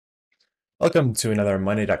Welcome to another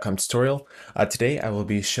Monday.com tutorial. Today I will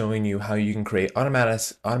be showing you how you can create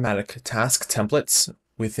automatic task templates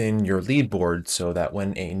within your lead board so that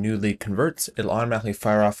when a new lead converts, it'll automatically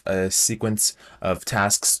fire off a sequence of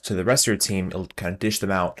tasks to the rest of your team. It'll kind of dish them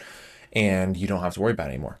out and you don't have to worry about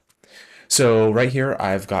it anymore. So right here,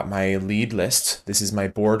 I've got my lead list. This is my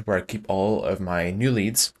board where I keep all of my new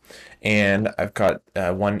leads. And I've got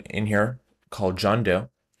one in here called John Doe,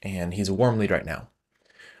 and he's a warm lead right now.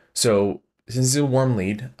 So since it's a warm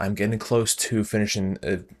lead, I'm getting close to finishing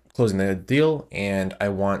closing the deal, and I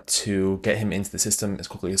want to get him into the system as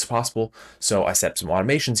quickly as possible. So I set up some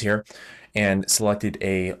automations here and selected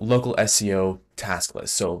a local SEO task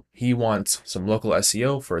list. So he wants some local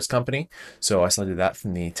SEO for his company. So I selected that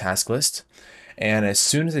from the task list. And as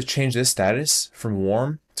soon as I change this status from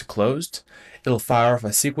warm to closed, it'll fire off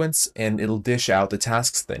a sequence and it'll dish out the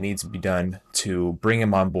tasks that need to be done to bring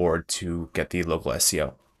him on board to get the local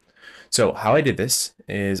SEO. So how I did this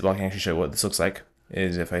is, well, I can actually show you what this looks like,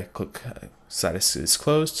 is if I click status is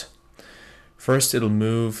closed, first it'll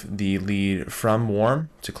move the lead from warm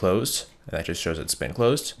to closed, and that just shows it's been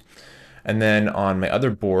closed. And then on my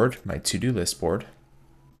other board, my to-do list board,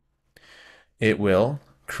 it will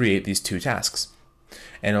create these two tasks.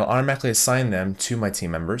 And it'll automatically assign them to my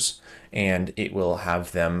team members, and it will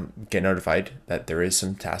have them get notified that there is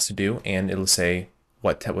some tasks to do, and it'll say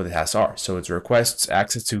what the tasks are. So it's requests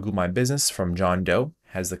access to Google My Business from John Doe,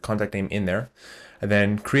 has the contact name in there, and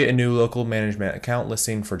then create a new local management account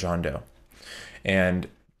listing for John Doe. And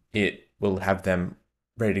it will have them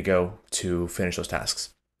ready to go to finish those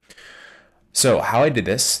tasks. So how I did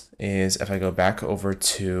this is if I go back over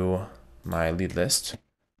to my lead list,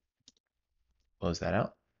 close that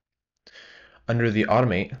out. Under the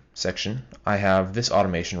automate section, I have this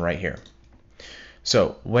automation right here.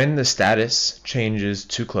 So when the status changes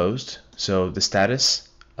to closed, so the status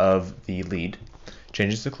of the lead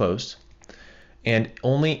changes to closed, and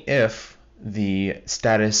only if the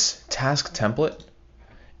status task template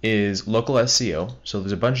is local SEO, so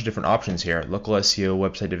there's a bunch of different options here, local SEO,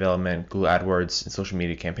 website development, Google AdWords, and social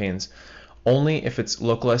media campaigns, only if it's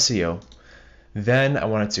local SEO, then I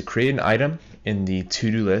wanted to create an item in the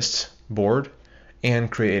to-do list board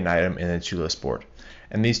and create an item in the to-do list board.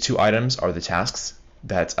 And these two items are the tasks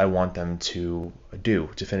that I want them to do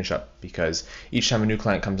to finish up, because each time a new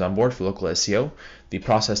client comes on board for local SEO, the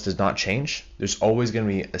process does not change. There's always going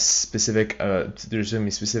to be a specific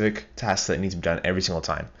tasks that need to be done every single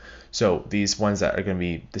time. So these ones that are going to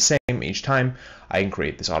be the same each time, I can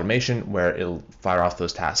create this automation where it'll fire off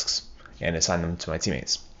those tasks and assign them to my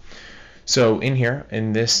teammates. So in here,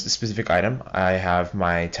 in this specific item, I have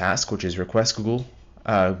my task, which is request Google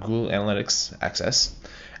Analytics access.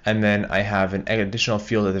 And then I have an additional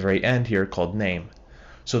field at the very end here called name.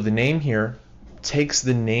 So the name here takes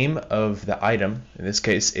the name of the item, in this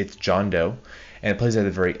case it's John Doe, and it plays at the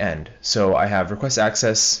very end. So I have request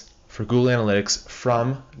access for Google Analytics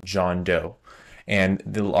from John Doe. And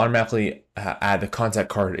they'll automatically add the contact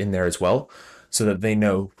card in there as well, so that they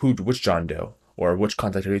know which John Doe or which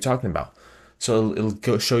contact are you talking about. So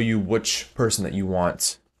it'll show you which person that you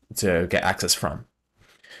want to get access from.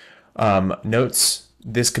 Notes.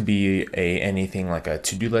 This could be anything like a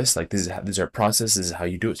to-do list, like this is our process, this is how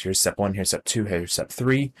you do it. So here's step 1, here's step 2, here's step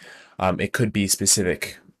 3. It could be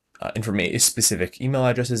specific specific email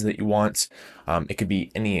addresses that you want. It could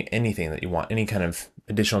be anything that you want, any kind of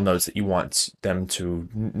additional notes that you want them to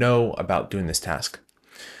know about doing this task.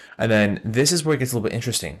 And then this is where it gets a little bit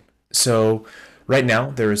interesting. So right now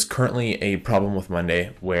there is currently a problem with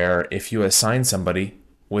Monday where if you assign somebody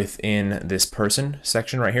within this person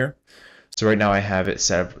section right here, so right now I have it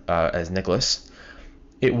set up as Nicholas,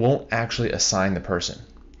 it won't actually assign the person.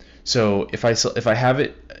 So if I have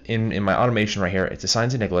it in my automation right here, it's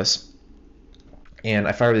assigned to Nicholas, and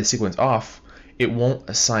I fire the sequence off, it won't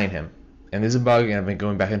assign him. And this is a bug, and I've been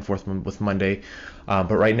going back and forth with Monday, but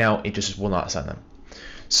right now it just will not assign them.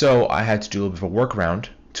 So I had to do a little bit of a workaround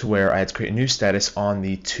to where I had to create a new status on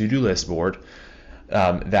the to-do list board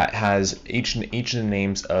that has each of the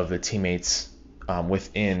names of the teammates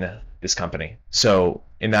within this company. So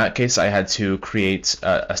in that case, I had to create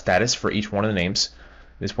a status for each one of the names.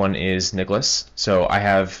 This one is Nicholas. So I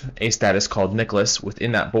have a status called Nicholas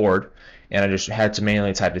within that board, and I just had to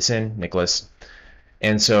manually type this in, Nicholas.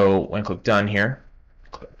 And so when I click done here,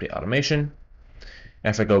 click the automation.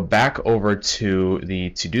 And if I go back over to the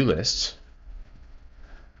to-do list,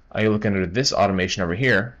 I look under this automation over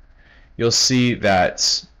here, you'll see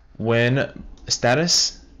that when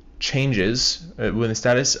status changes, when the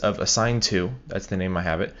status of assigned to, that's the name I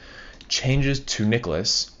have it, changes to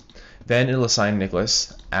Nicholas, then it'll assign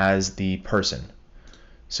Nicholas as the person.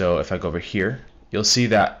 So if I go over here, you'll see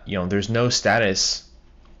that there's no status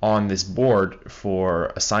on this board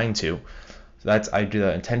for assigned to. So I do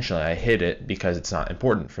that intentionally. I hid it because it's not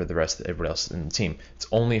important for the rest of everybody else in the team. It's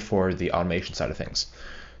only for the automation side of things.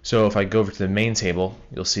 So if I go over to the main table,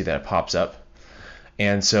 you'll see that it pops up,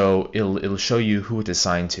 and so it'll show you who it's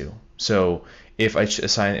assigned to. So if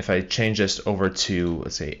I change this over to,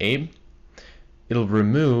 let's say, Abe, it'll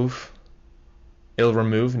remove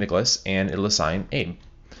Nicholas and it'll assign Abe.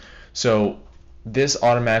 So this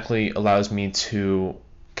automatically allows me to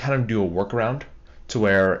kind of do a workaround to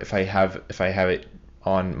where if I have it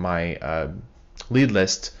on my lead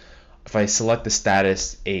list, if I select the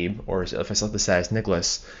status Abe, or if I select the status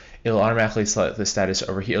Nicholas, it'll automatically select the status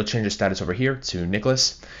over here. It'll change the status over here to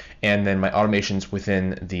Nicholas, and then my automations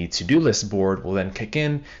within the to-do list board will then kick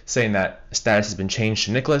in saying that status has been changed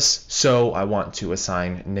to Nicholas, so I want to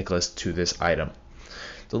assign Nicholas to this item.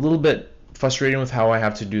 It's a little bit frustrating with how I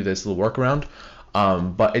have to do this little workaround,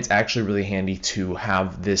 but it's actually really handy to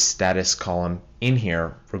have this status column in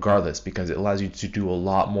here regardless, because it allows you to do a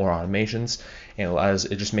lot more automations, and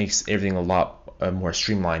it just makes everything a lot more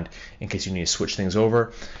streamlined in case you need to switch things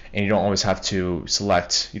over, and you don't always have to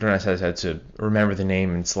select, you don't have to remember the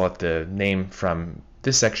name and select the name from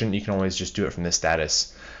this section. You can always just do it from this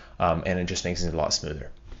status, and it just makes it a lot smoother.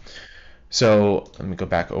 So let me go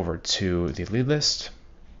back over to the lead list.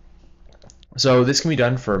 So this can be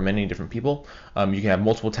done for many different people. You can have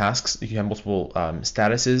multiple tasks, you can have multiple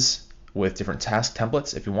statuses with different task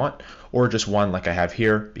templates if you want, or just one like I have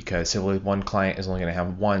here, because simply one client is only going to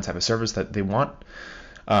have one type of service that they want.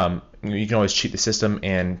 You can always cheat the system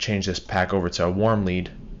and change this pack over to a warm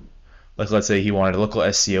lead. Like let's say he wanted a local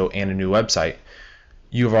SEO and a new website.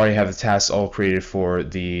 You've already have the tasks all created for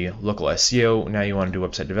the local SEO. Now you want to do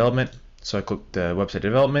website development. So I click the website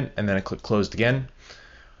development and then I click closed again.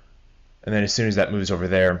 And then as soon as that moves over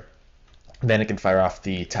there, then it can fire off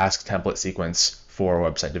the task template sequence for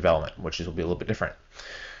website development, which will be a little bit different.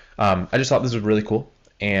 I just thought this was really cool,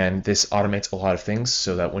 and this automates a lot of things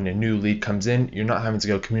so that when a new lead comes in, you're not having to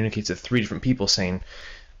go communicate to 3 different people saying,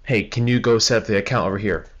 hey, can you go set up the account over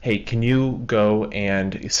here? Hey, can you go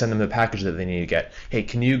and send them the package that they need to get? Hey,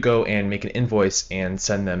 can you go and make an invoice and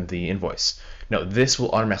send them the invoice? No, this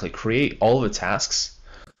will automatically create all of the tasks,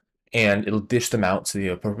 and it'll dish them out to the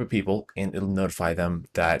appropriate people, and it'll notify them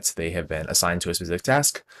that they have been assigned to a specific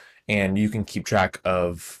task, and you can keep track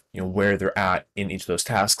of where they're at in each of those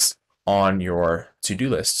tasks on your to-do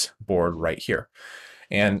list board right here.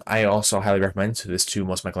 And I also highly recommend this to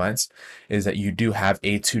most of my clients, is that you do have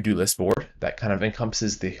a to-do list board that kind of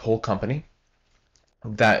encompasses the whole company,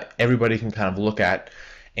 that everybody can kind of look at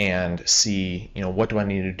and see, what do I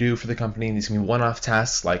need to do for the company. These can be one-off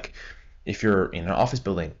tasks, like if you're in an office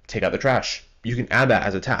building, take out the trash. You can add that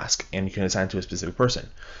as a task and you can assign it to a specific person.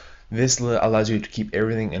 This allows you to keep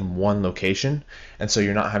everything in one location, and so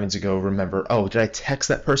you're not having to go remember, oh, did I text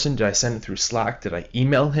that person? Did I send it through Slack? Did I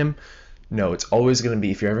email him? No, it's always going to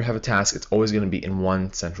be, if you ever have a task, it's always going to be in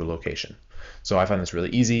one central location. So I find this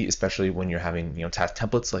really easy, especially when you're having task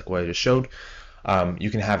templates like what I just showed. You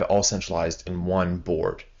can have it all centralized in one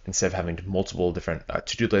board, instead of having multiple different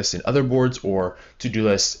to-do lists in other boards, or to-do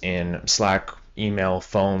lists in Slack, email,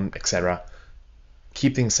 phone, etc.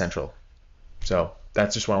 Keep things central. So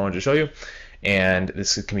that's just what I wanted to show you, and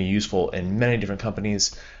this can be useful in many different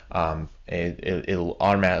companies. It'll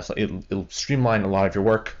streamline a lot of your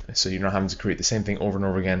work, so you're not having to create the same thing over and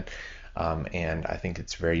over again, and I think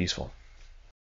it's very useful.